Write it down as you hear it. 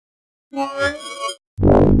Into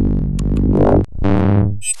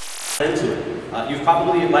it. You've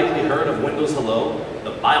probably likely heard of Windows Hello,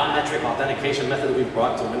 the biometric authentication method that we've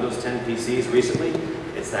brought to Windows 10 PCs recently.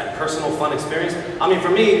 It's that personal fun experience. I mean, for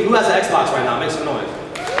me, who has an Xbox right now? Make some noise.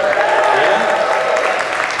 Yeah?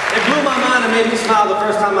 It blew my mind and made me smile the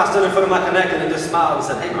first time I stood in front of my Connect and it just smiled and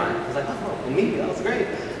said, hey, Brian. I was like, oh, me? That was great.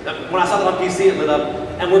 When I saw that on PC, it lit up,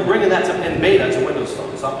 and we're bringing that in beta to Windows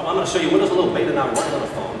Phone. So I'm going to show you Windows Hello beta now running on a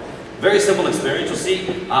phone. Very simple experience. You'll see,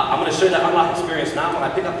 I'm going to show you that unlock experience now. When I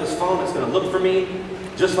pick up this phone, it's going to look for me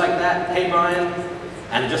just like that. Hey, Brian.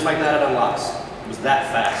 And just like that, it unlocks. It was that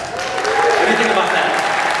fast. What do you think about that?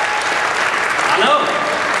 I know.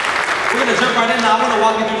 We're going to jump right in now. I want to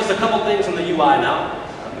walk you through just a couple things in the UI now.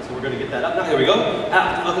 So we're going to get that up. Now, here we go.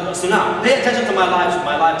 So now, pay attention to my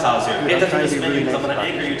live tiles here. Pay attention to this menu because I'm going to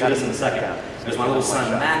anchor you to this in a second. There's my little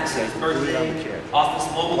son, Max, his birthday, Office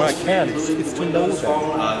Mobile, including the Windows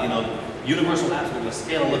Phone, universal apps are going to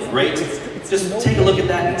scale and look great. Just take a look at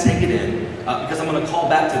that and take it in, because I'm going to call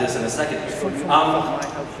back to this in a second.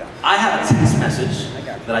 I have a text message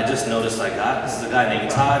that I just noticed I got. This is a guy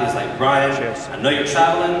named Todd. He's like, Brian, I know you're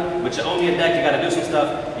traveling, but you owe me a deck. You got to do some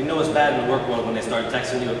stuff. You know it's bad in the work world when they start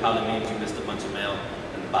texting you. It probably means you missed a bunch of mail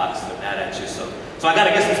in the box and they're mad at you. So I got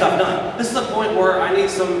to get some stuff done. This is a point where I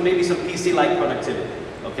need maybe some PC-like productivity.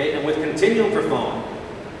 Okay, and with Continuum for Phone,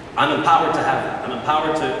 I'm empowered to have that. I'm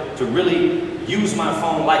empowered to really use my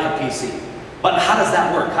phone like a PC. But how does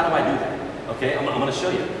that work? How do I do that? Okay, I'm going to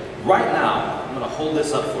show you. Right now, I'm going to hold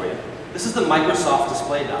this up for you. This is the Microsoft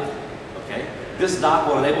display dock. Okay, this dock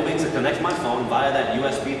will enable me to connect my phone via that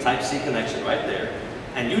USB Type-C connection right there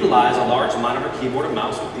and utilize a large monitor, keyboard, and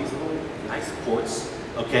mouse with these little nice ports.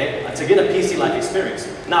 Okay, to get a PC-like experience.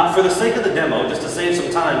 Now, for the sake of the demo, just to save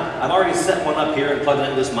some time, I've already set one up here and plugged it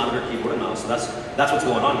into this monitor, keyboard, and mouse. So that's what's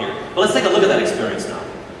going on here. But let's take a look at that experience now.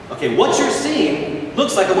 Okay, what you're seeing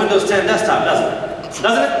looks like a Windows 10 desktop, doesn't it?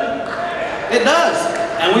 Doesn't it? It does.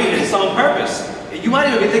 And it's on purpose. You might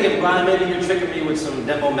even be thinking, Brian, maybe you're tricking me with some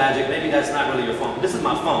demo magic. Maybe that's not really your phone. This is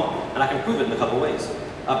my phone, and I can prove it in a couple ways.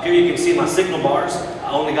 Up here you can see my signal bars.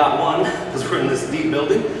 I only got one because we're in this deep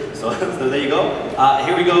building. So there you go.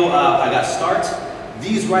 Here we go. I got start.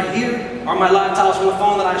 These right here are my live tiles from the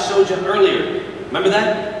phone that I showed you earlier. Remember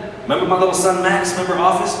that? Remember my little son Max? Remember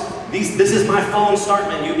Office? This is my phone start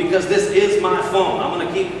menu because this is my phone. I'm going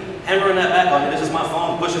to keep hammering that back on you. This is my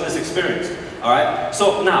phone pushing this experience. All right?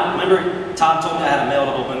 So now, remember Todd told me I had a mail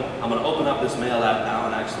to open. I'm going to open up this mail app now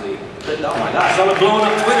and actually click. Oh my gosh, I'm blowing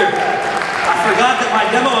up Twitter. I forgot that my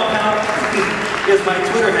demo account is my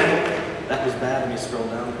Twitter handle. That was bad. Let me scroll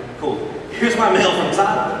down. Cool. Here's my mail from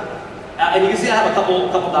Todd. And you can see I have a couple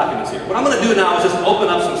documents here. What I'm going to do now is just open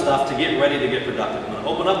up some stuff to get ready to get productive. I'm going to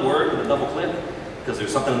open up Word with a double click because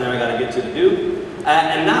there's something in there I got to get to do.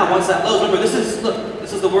 And now once that loads, remember this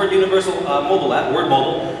is the Word Universal mobile app, Word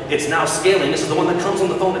Mobile. It's now scaling. This is the one that comes on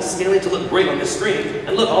the phone. It's scaling to look great on this screen.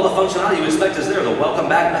 And look, all the functionality you expect is there. The welcome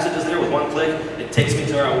back message is there with one click. It takes me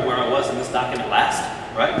to where I was in this document last,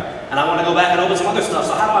 right? And I want to go back and open some other stuff.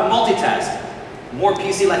 So how do I multitask? More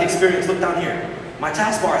PC-like experience. Look down here. My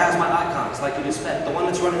taskbar has my icons like you'd expect. The one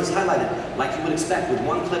that's running is highlighted like you would expect. With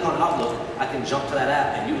one click on Outlook, I can jump to that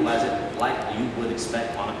app and utilize it like you would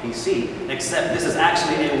expect on a PC. Except this is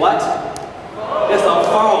actually a what? It's a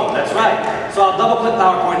phone. That's right. So I'll double-click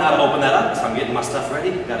PowerPoint now to open that up. So I'm getting my stuff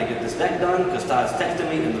ready. Got to get this deck done because Todd's texting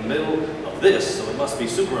me in the middle of this, so it must be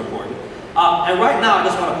super important. And right now, I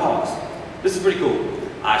just want to pause. This is pretty cool.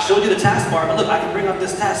 I showed you the taskbar, but look, I can bring up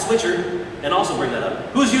this task switcher and also bring that up.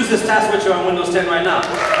 Who's used this task switcher on Windows 10 right now?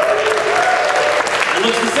 It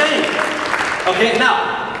looks the same. Okay, now,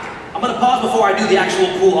 I'm going to pause before I do the actual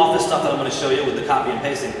cool Office stuff that I'm going to show you with the copy and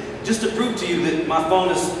pasting, just to prove to you that my phone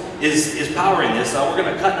is powering this. We're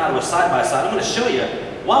going to cut now to a side-by-side. I'm going to show you,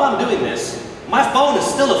 while I'm doing this, my phone is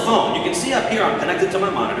still a phone. You can see up here I'm connected to my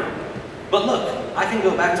monitor. But look, I can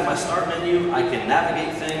go back to my start menu, I can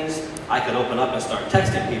navigate things, I can open up and start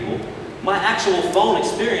texting people. My actual phone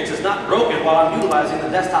experience is not broken while I'm utilizing the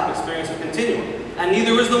desktop experience of Continuum. And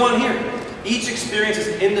neither is the one here. Each experience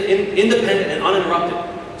is independent and uninterrupted.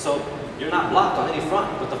 So you're not blocked on any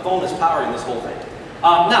front, but the phone is powering this whole thing.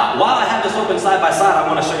 Now, while I have this open side by side, I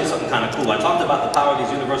want to show you something kind of cool. I talked about the power of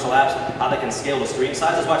these universal apps, how they can scale the screen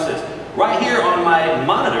sizes. Watch this. Right here on my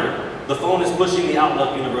monitor, the phone is pushing the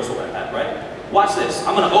Outlook Universal app, right? Watch this.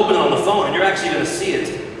 I'm going to open it on the phone, and you're actually going to see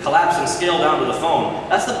it collapse and scale down to the phone.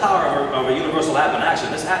 That's the power of a universal app in action.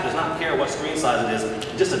 This app does not care what screen size it is.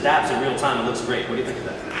 It just adapts in real time and looks great. What do you think of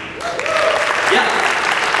that? Yeah.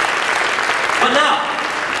 But now,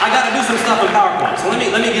 I got to do some stuff in PowerPoint. So let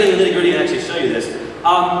me get in the nitty-gritty and actually show you this.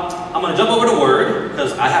 I'm gonna jump over to Word,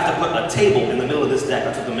 because I have to put a table in the middle of this deck.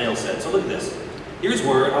 That's what the mail said. So look at this. Here's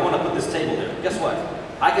Word, I wanna put this table there. Guess what?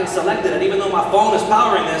 I can select it, and even though my phone is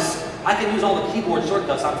powering this, I can use all the keyboard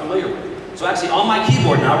shortcuts I'm familiar with. So actually on my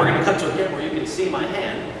keyboard now, we're gonna cut to a camera where you can see my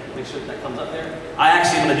hand. Make sure that comes up there. I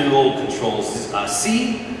actually am gonna do old Control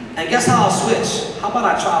C, and guess how I'll switch? How about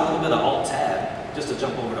I try a little bit of Alt-Tab, just to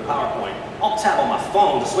jump over to PowerPoint. Alt-Tab on my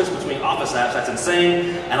phone to switch between Office apps, that's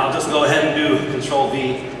insane. And I'll just go ahead and do Control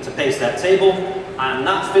V to paste that table. I'm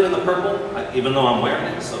not fitting the purple, even though I'm wearing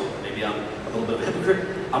it, so maybe I'm a little bit of a hypocrite.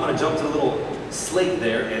 I'm gonna jump to the little slate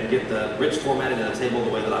there and get the rich formatting of the table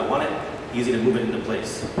the way that I want it. Easy to move it into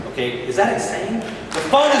place. Okay, is that insane? The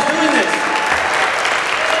phone is doing this.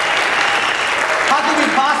 How can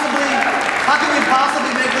we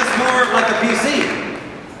possibly make this more like a PC?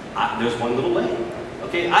 There's one little way.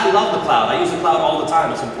 Okay, I love the cloud. I use the cloud all the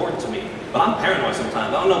time. It's important to me. But I'm paranoid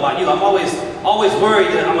sometimes. I don't know about you. I'm always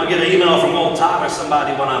worried that I'm gonna get an email from old Todd or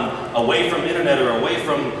somebody when I'm away from internet or away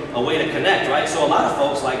from a way to connect, right? So a lot of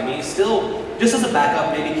folks like me still, just as a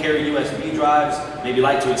backup, maybe carry USB drives, maybe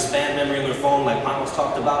like to expand memory in their phone like Panos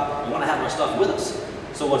talked about. We wanna have our stuff with us.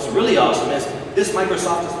 So what's really awesome is this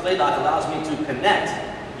Microsoft Display Dock allows me to connect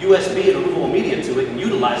USB and removable media to it and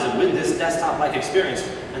utilize it with this desktop-like experience.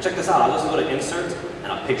 And check this out, I'll just go to Insert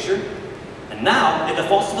and a picture. And now it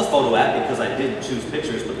defaults to the photo app because I did choose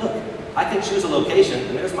pictures, but look, I can choose a location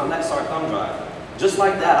and there's my Nexar thumb drive. Just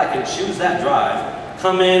like that, I can choose that drive,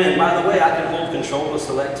 come in, and by the way, I can hold Control to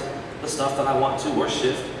select the stuff that I want to, or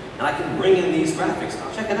Shift, and I can bring in these graphics. Now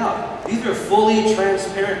check it out. These are fully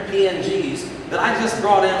transparent PNGs that I just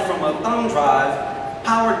brought in from a thumb drive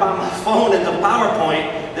powered by my phone into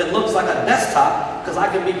PowerPoint that looks like a desktop because I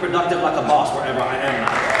can be productive like a boss wherever I am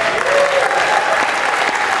now.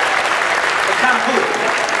 It's kind of cool.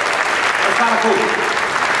 It's kind of cool.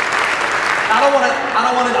 I don't want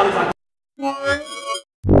it, I'm like,